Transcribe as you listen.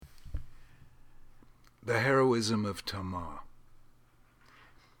The Heroism of Tamar.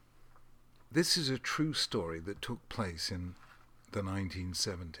 This is a true story that took place in the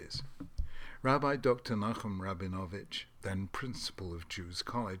 1970s. Rabbi Dr. Nachum Rabinovich, then principal of Jews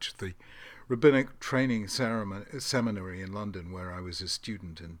College, the rabbinic training seminary in London where I was a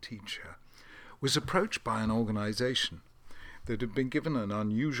student and teacher, was approached by an organization that had been given an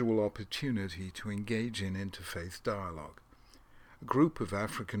unusual opportunity to engage in interfaith dialogue. A group of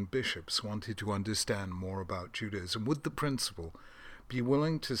African bishops wanted to understand more about Judaism. Would the principal be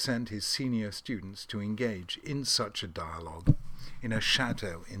willing to send his senior students to engage in such a dialogue in a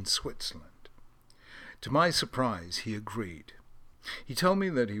chateau in Switzerland? To my surprise, he agreed. He told me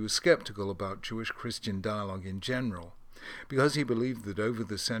that he was skeptical about Jewish-Christian dialogue in general because he believed that over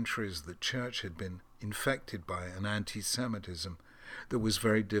the centuries the church had been infected by an anti-Semitism that was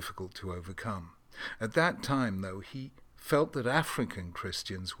very difficult to overcome. At that time, though, he felt that African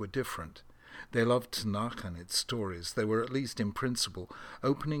Christians were different. They loved Tanakh and its stories. They were, at least in principle,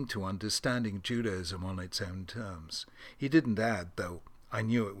 opening to understanding Judaism on its own terms. He didn't add, though I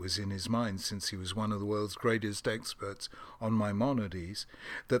knew it was in his mind since he was one of the world's greatest experts on Maimonides,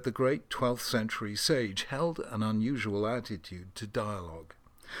 that the great 12th century sage held an unusual attitude to dialogue.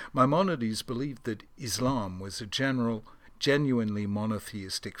 Maimonides believed that Islam was a genuinely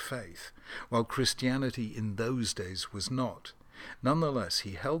monotheistic faith, while Christianity in those days was not. Nonetheless,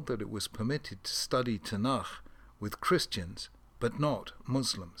 he held that it was permitted to study Tanakh with Christians, but not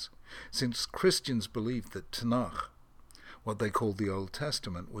Muslims, since Christians believed that Tanakh, what they called the Old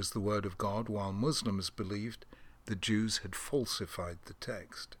Testament, was the Word of God, while Muslims believed the Jews had falsified the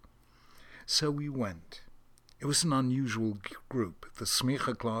text. So we went. It was an unusual group, the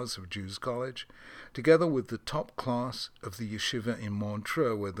Smicha class of Jews College, together with the top class of the yeshiva in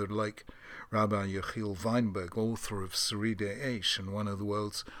Montreux, where the late Rabbi Yechiel Weinberg, author of Seride Eish and one of the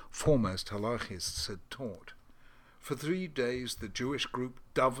world's foremost halachists, had taught. For 3 days the Jewish group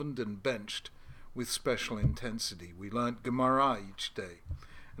davened and benched with special intensity. We learnt Gemara each day,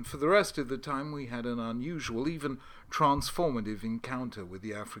 and for the rest of the time we had an unusual, even transformative encounter with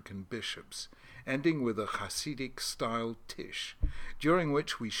the African bishops, ending with a Hasidic-style tish, during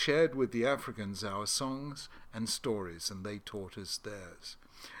which we shared with the Africans our songs and stories, and they taught us theirs.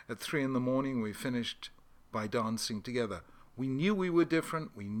 At 3 a.m, we finished by dancing together. We knew we were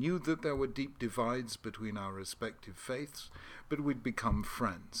different, we knew that there were deep divides between our respective faiths, but we'd become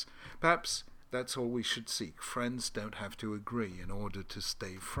friends. Perhaps that's all we should seek. Friends don't have to agree in order to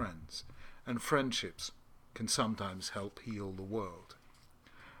stay friends, and friendships can sometimes help heal the world.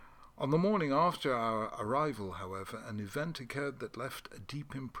 On the morning after our arrival, however, an event occurred that left a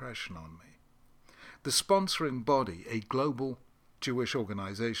deep impression on me. The sponsoring body, a global Jewish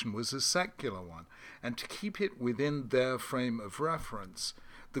organization, was a secular one, and to keep it within their frame of reference,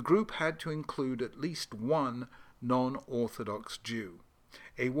 the group had to include at least one non-Orthodox Jew,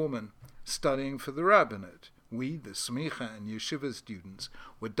 a woman studying for the rabbinate. We, the Smicha and Yeshiva students,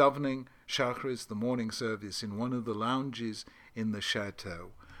 were davening Shacharis, the morning service, in one of the lounges in the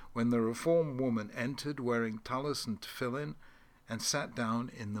chateau, when the Reform woman entered wearing tallis and tefillin and sat down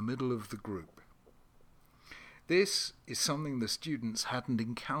in the middle of the group. This is something the students hadn't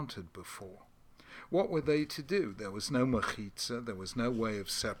encountered before. What were they to do? There was no mechitza, there was no way of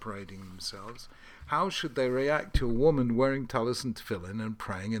separating themselves. How should they react to a woman wearing tallis and tefillin and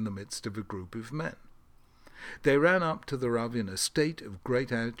praying in the midst of a group of men? They ran up to the Rav in a state of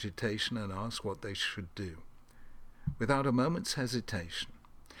great agitation and asked what they should do. Without a moment's hesitation,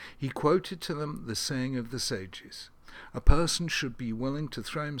 he quoted to them the saying of the sages: a person should be willing to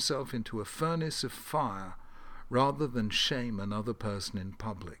throw himself into a furnace of fire rather than shame another person in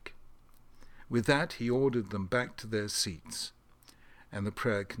public. With that, he ordered them back to their seats, and the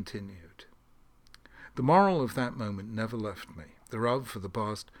prayer continued. The moral of that moment never left me. The Rav, for the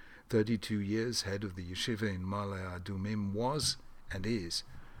past 32 years, head of the yeshiva in Ma'ale Adumim, was, and is,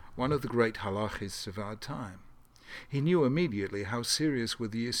 one of the great halachists of our time. He knew immediately how serious were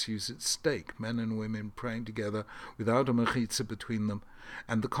the issues at stake, men and women praying together without a mechitza between them,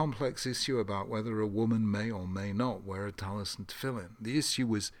 and the complex issue about whether a woman may or may not wear a tallis and tefillin. The issue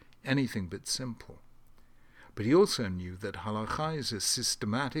was anything but simple. But he also knew that halakha is a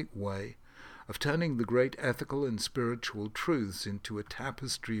systematic way of turning the great ethical and spiritual truths into a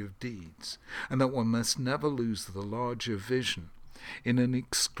tapestry of deeds, and that one must never lose the larger vision in an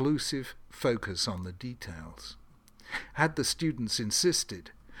exclusive focus on the details. Had the students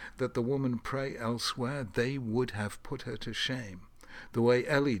insisted that the woman pray elsewhere, they would have put her to shame, the way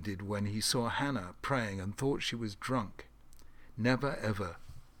Eli did when he saw Hannah praying and thought she was drunk. Never ever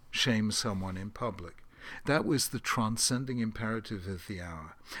shame someone in public. That was the transcending imperative of the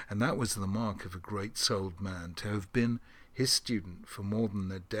hour, and that was the mark of a great-souled man. To have been his student for more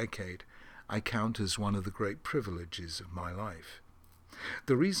than a decade, I count as one of the great privileges of my life.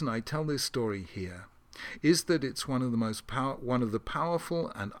 The reason I tell this story here is that it's one of the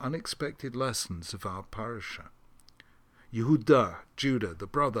powerful and unexpected lessons of our parasha. Yehuda, Judah, the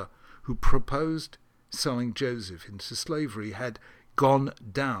brother who proposed selling Joseph into slavery, had gone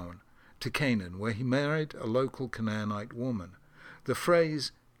down to Canaan, where he married a local Canaanite woman. The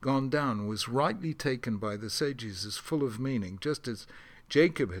phrase "gone down" was rightly taken by the sages as full of meaning. Just as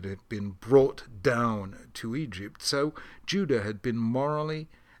Jacob had been brought down to Egypt, so Judah had been morally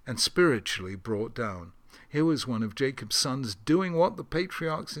and spiritually brought down. Here was one of Jacob's sons doing what the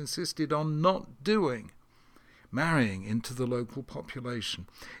patriarchs insisted on not doing, marrying into the local population.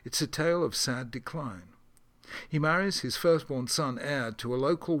 It's a tale of sad decline. He marries his firstborn son, heir, to a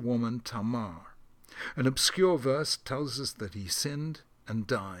local woman, Tamar. An obscure verse tells us that he sinned and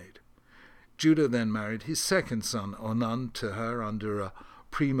died. Judah then married his second son, Onan, to her under a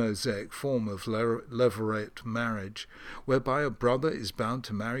pre-Mosaic form of levirate marriage, whereby a brother is bound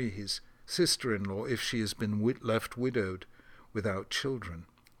to marry his sister-in-law if she has been left widowed without children.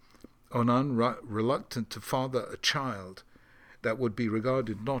 Onan, reluctant to father a child that would be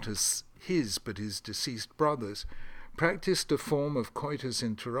regarded not as his but his deceased brother's, practiced a form of coitus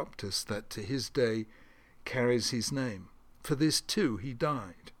interruptus that to his day carries his name. For this too he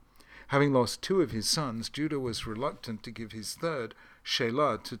died. Having lost two of his sons, Judah was reluctant to give his third,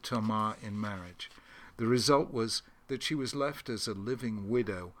 Shelah, to Tamar in marriage. The result was that she was left as a living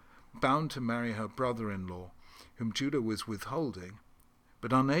widow, bound to marry her brother-in-law, whom Judah was withholding,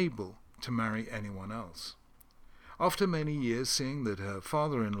 but unable to marry anyone else. After many years, seeing that her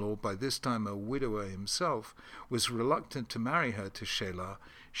father-in-law, by this time a widower himself, was reluctant to marry her to Shelah,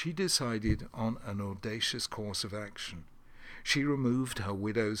 she decided on an audacious course of action. She removed her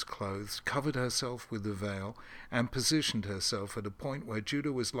widow's clothes, covered herself with a veil, and positioned herself at a point where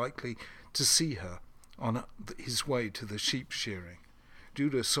Judah was likely to see her on his way to the sheep shearing.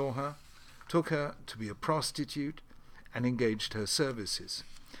 Judah saw her, took her to be a prostitute, and engaged her services.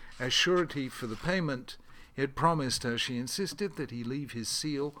 As surety for the payment he had promised her, she insisted that he leave his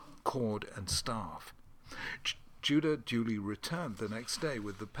seal, cord, and staff. Judah duly returned the next day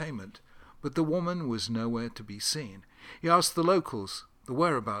with the payment, but the woman was nowhere to be seen. He asked the locals the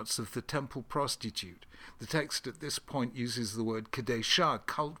whereabouts of the temple prostitute. The text at this point uses the word kadesha,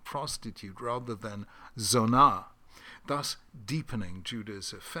 cult prostitute, rather than zonah, thus deepening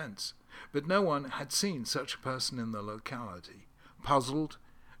Judah's offense. But no one had seen such a person in the locality. Puzzled,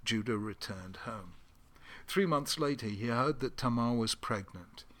 Judah returned home. 3 months later, he heard that Tamar was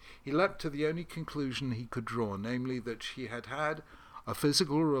pregnant. He leapt to the only conclusion he could draw, namely that she had had a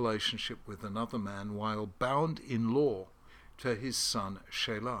physical relationship with another man while bound in law to his son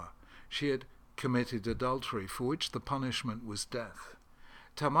Shelah. She had committed adultery, for which the punishment was death.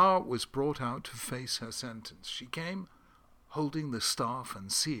 Tamar was brought out to face her sentence. She came holding the staff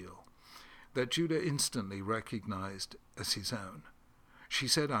and seal that Judah instantly recognized as his own. She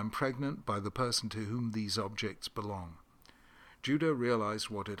said, "I'm pregnant by the person to whom these objects belong." Judah realized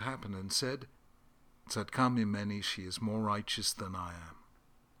what had happened and said, "Tzadka mimeni, she is more righteous than I am."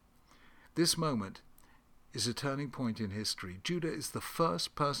 This moment is a turning point in history. Judah is the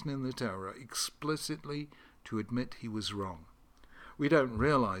first person in the Torah explicitly to admit he was wrong. We don't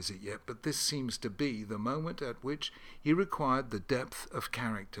realize it yet, but this seems to be the moment at which he required the depth of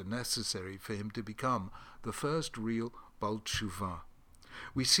character necessary for him to become the first real Bal Tshuva.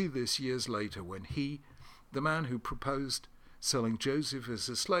 We see this years later when he, the man who proposed selling Joseph as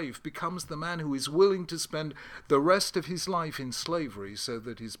a slave, becomes the man who is willing to spend the rest of his life in slavery so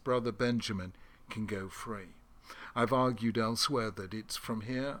that his brother Benjamin can go free. I've argued elsewhere that it's from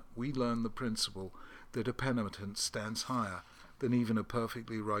here we learn the principle that a penitent stands higher than even a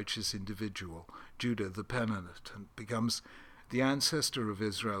perfectly righteous individual. Judah, the penitent, becomes the ancestor of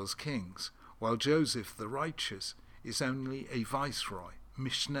Israel's kings, while Joseph, the righteous, is only a viceroy,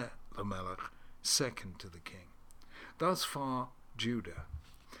 Mishneh Lamelech, second to the king. Thus far, Judah.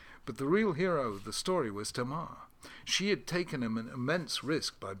 But the real hero of the story was Tamar. She had taken an immense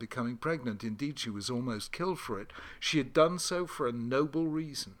risk by becoming pregnant. Indeed, she was almost killed for it. She had done so for a noble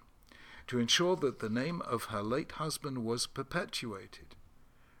reason, to ensure that the name of her late husband was perpetuated.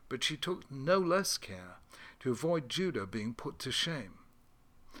 But she took no less care to avoid Judah being put to shame.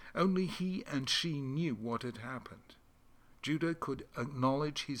 Only he and she knew what had happened. Judah could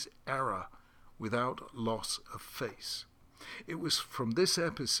acknowledge his error without loss of face. It was from this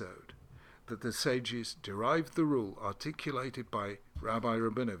episode that the sages derived the rule articulated by Rabbi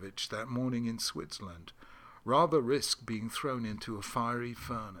Rabinovich, that morning in Switzerland, rather risk being thrown into a fiery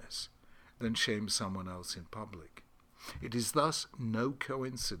furnace than shame someone else in public. It is thus no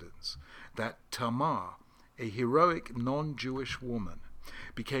coincidence that Tamar, a heroic non-Jewish woman,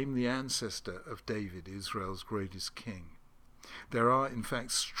 became the ancestor of David, Israel's greatest king. There are, in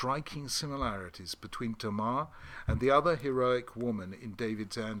fact, striking similarities between Tamar and the other heroic woman in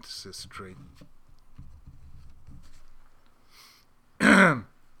David's ancestry. The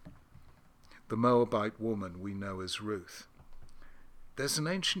Moabite woman we know as Ruth. There's an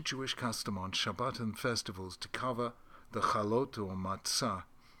ancient Jewish custom on Shabbat and festivals to cover the chalot or matzah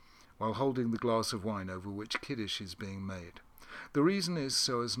while holding the glass of wine over which Kiddush is being made. The reason is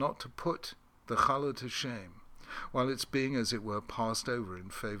so as not to put the challah to shame, while it's being, as it were, passed over in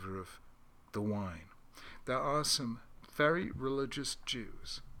favor of the wine. There are some very religious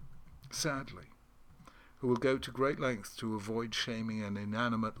Jews, sadly, who will go to great lengths to avoid shaming an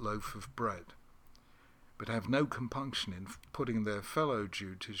inanimate loaf of bread, but have no compunction in putting their fellow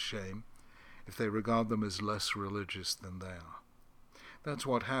Jew to shame if they regard them as less religious than they are. That's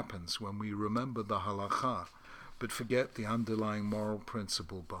what happens when we remember the halakha, but forget the underlying moral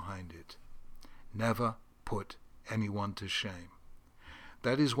principle behind it. Never put anyone to shame.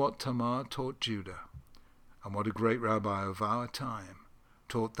 That is what Tamar taught Judah, and what a great rabbi of our time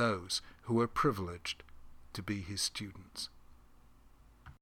taught those who were privileged to be his students.